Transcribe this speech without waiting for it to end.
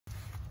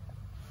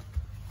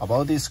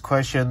About this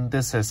question,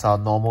 this is a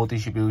normal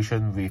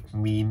distribution with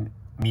mean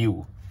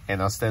mu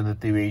and a standard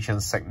deviation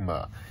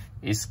sigma.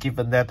 It's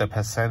given that the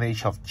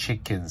percentage of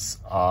chickens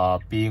are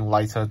being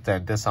lighter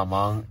than this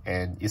amount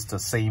and is the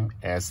same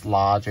as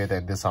larger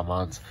than this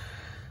amount.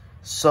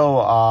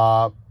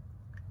 So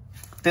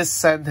this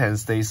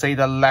sentence, they say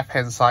the left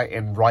hand side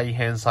and right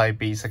hand side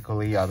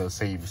basically are the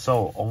same.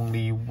 So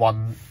only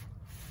one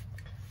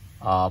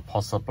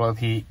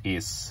possibility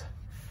is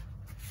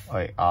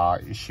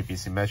it should be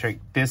symmetric.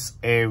 This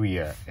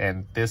area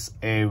and this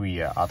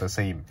area are the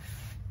same,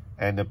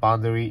 and the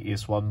boundary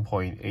is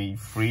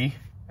 1.83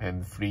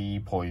 and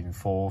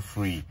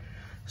 3.43.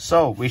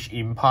 So which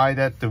implies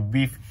that the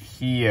width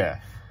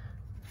here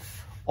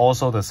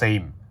also the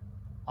same.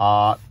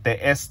 The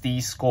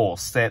SD score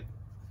set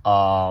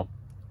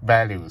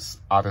values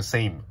are the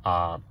same.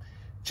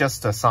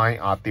 Just the sign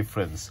are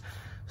different.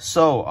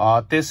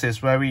 So this is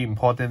very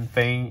important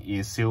thing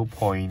is 0.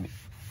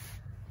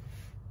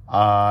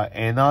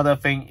 Another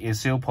thing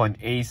is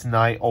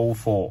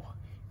 0.8904.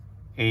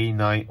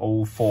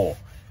 8904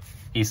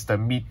 is the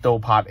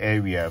middle part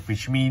area,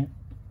 which means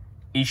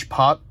each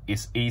part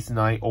is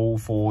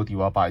 8904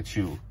 divided by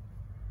 2.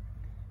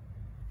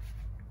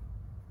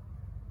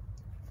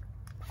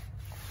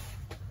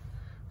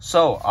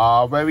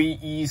 So very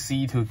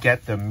easy to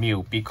get the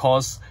mu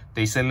because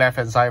they say left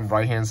hand side and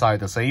right hand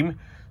side the same.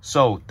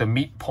 So the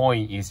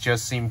midpoint is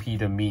just simply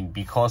the mean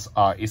because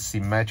it's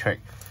symmetric.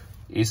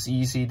 It's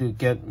easy to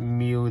get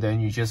mu,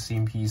 then you just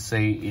simply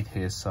say it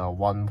is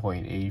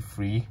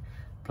 1.83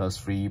 plus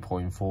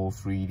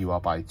 3.43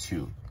 divided by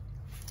 2.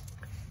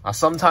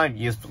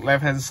 Sometimes if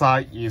left hand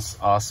side is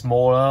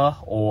smaller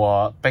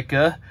or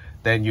bigger,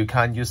 then you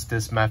can't use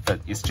this method.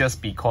 It's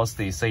just because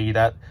they say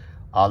that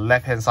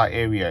left hand side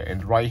area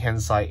and right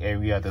hand side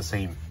area are the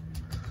same.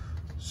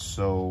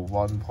 So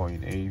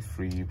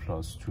 1.83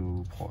 plus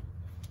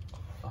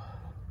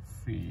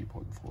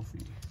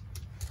 3.43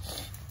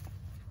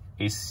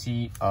 is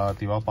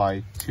divided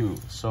by 2,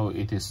 so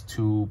it is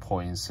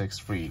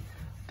 2.63.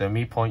 The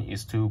midpoint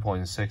is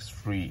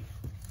 2.63.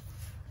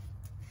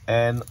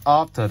 And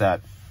after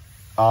that,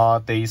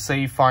 they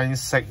say find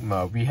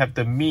sigma. We have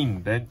the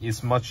mean, then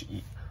it's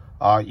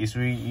it's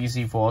really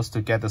easy for us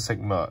to get the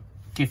sigma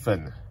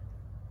given.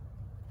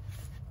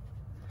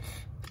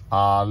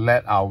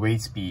 Let our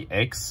weights be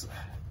x,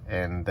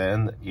 and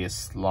then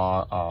it's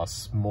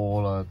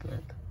smaller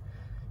than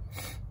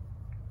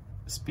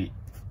speed.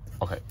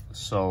 Okay,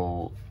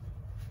 so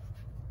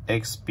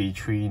x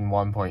between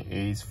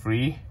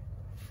 1.83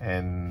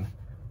 and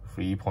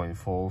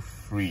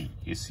 3.43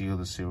 is equal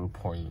to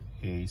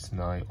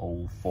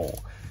 0.8904.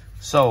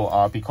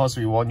 So because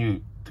we want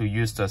you to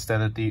use the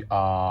standard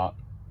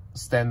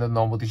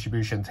normal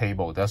distribution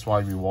table, that's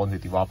why we want to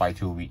divide by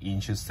 2. We're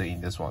interested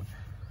in this one.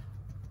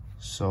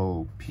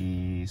 So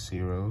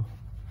P0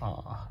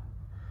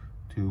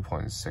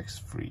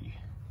 2.63.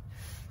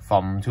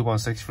 From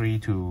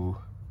 2.63 to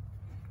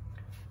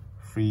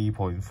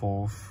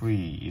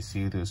 3.43 is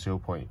equal to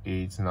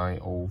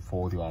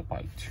 0.8904 divided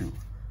by 2.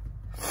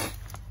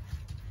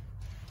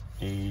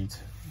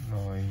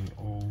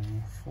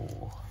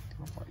 8904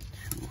 divided by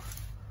 2.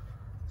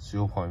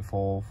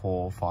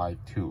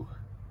 0.4452.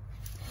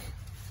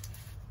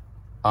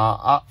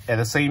 At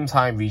the same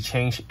time, we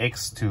change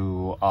x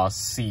to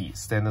C,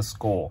 standard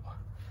score.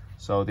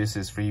 So this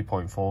is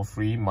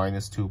 3.43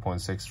 minus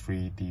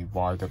 2.63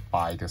 divided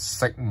by the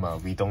sigma.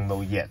 We don't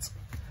know yet.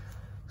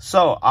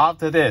 So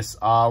after this,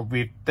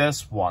 with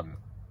this one,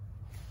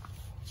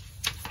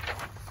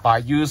 by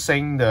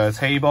using the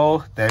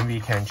table, then we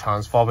can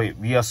transform it.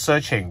 We are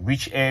searching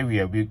which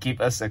area will give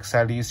us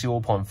exactly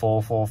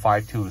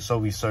 0.4452. So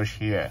we search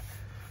here.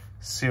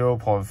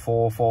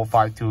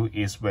 0.4452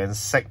 is when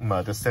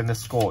sigma, the standard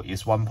score,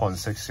 is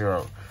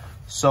 1.60.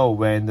 So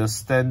when the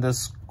standard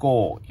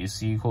score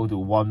is equal to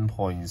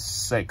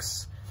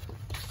 1.6,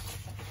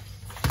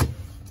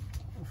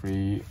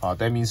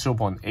 that means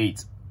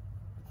 0.8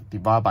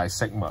 divided by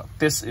sigma.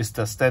 This is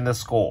the standard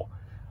score.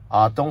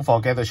 Don't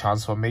forget the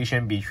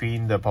transformation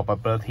between the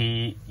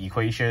probability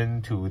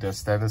equation to the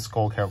standard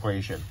score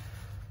calculation.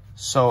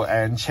 So,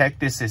 and check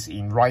this is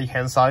in right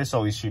hand side,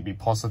 so it should be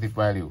positive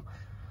value.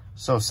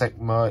 So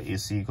sigma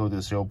is equal to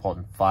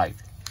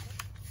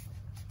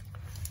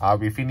 0.5.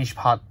 We finish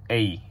part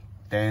A,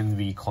 then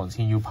we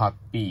continue part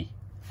B.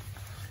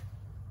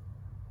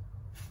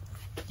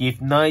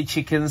 If 9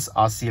 chickens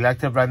are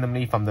selected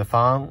randomly from the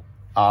farm,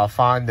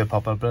 find the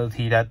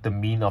probability that the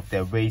mean of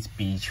their weight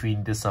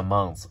between these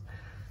amounts.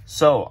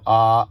 So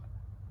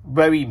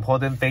very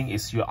important thing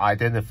is you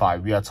identify,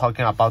 we are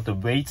talking about the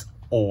weight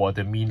or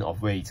the mean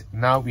of weight.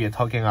 Now we are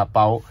talking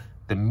about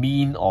the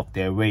mean of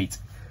their weight.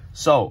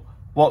 So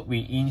what we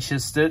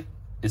interested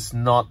is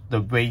not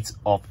the weight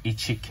of each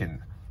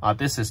chicken.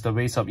 This is the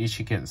weight of each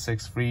chicken,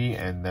 6.3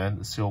 and then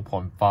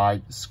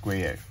 0.5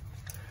 squared.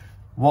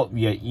 What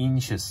we are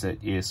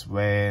interested is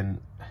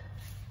when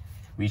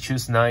we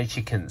choose 9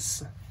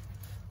 chickens.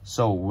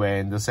 So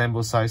when the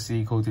sample size is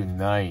equal to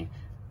 9,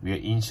 we are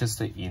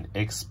interested in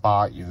x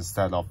bar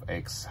instead of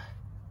x.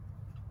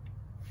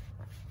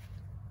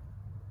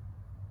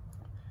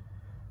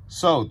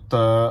 So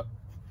the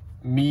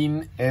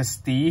mean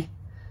SD,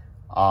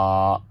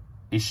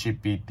 it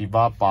should be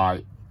divided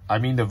by,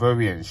 the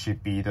variance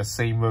should be the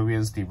same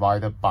variance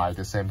divided by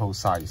the sample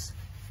size.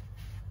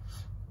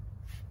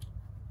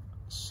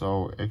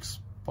 So x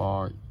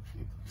bar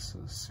is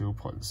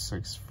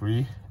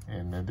 0.63,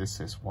 and then this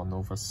is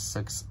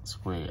 1/6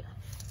 squared.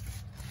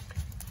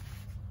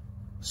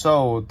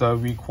 So the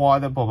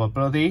required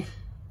probability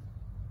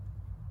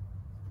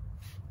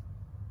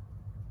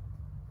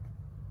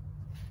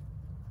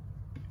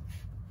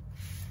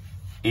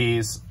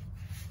is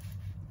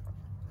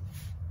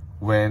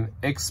when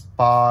x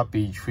bar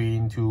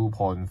between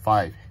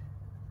 2.5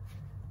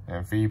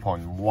 and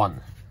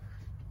 3.1.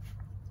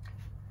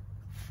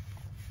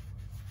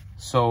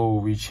 So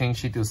we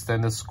change it to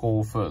standard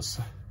score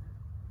first.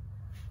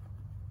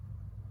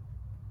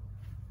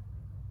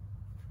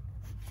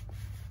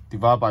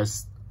 Divide by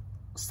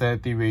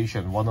standard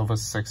deviation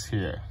 1/6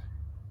 here.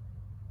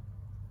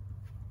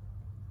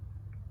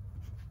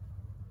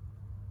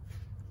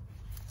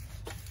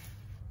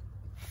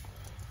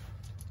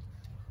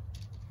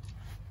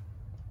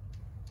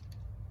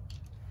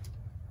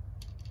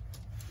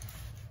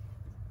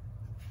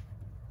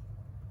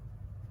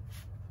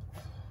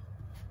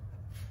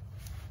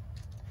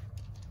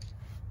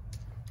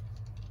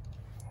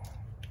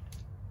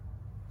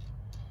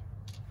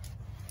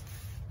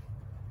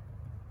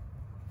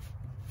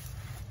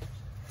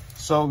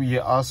 So we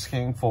are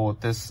asking for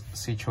this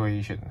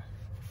situation.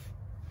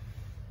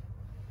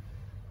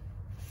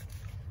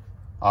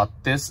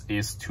 This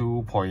is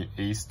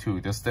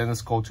 2.82, the standard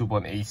score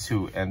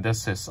 2.82, and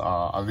this is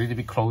a little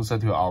bit closer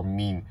to our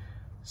mean,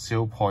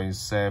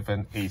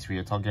 0.78. We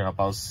are talking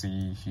about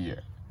C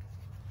here.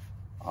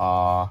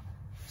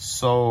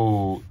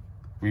 So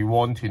we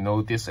want to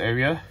know this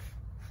area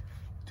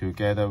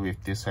together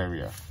with this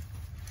area.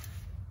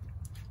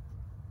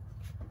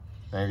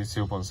 Then it's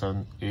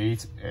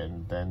 0.78,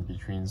 and then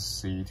between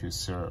C to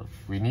 0.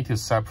 We need to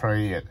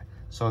separate it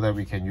so that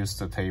we can use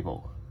the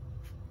table.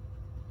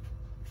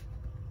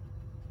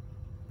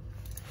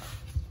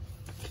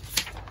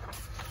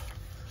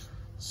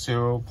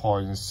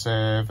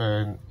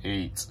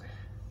 (0.78),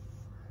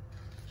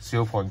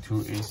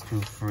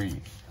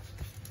 0.2823,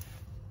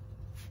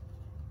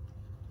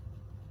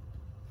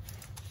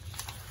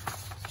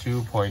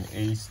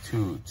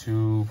 2.82,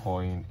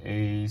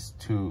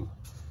 2.82,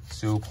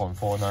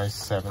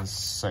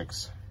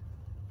 0.4976.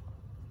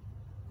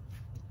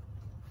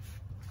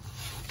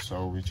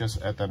 So we just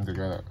add them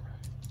together.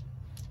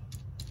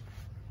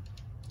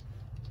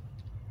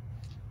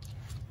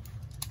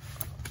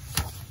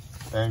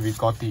 Then we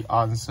got the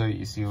answer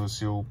is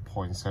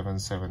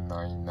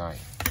 0.7799.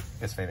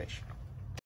 It's finished.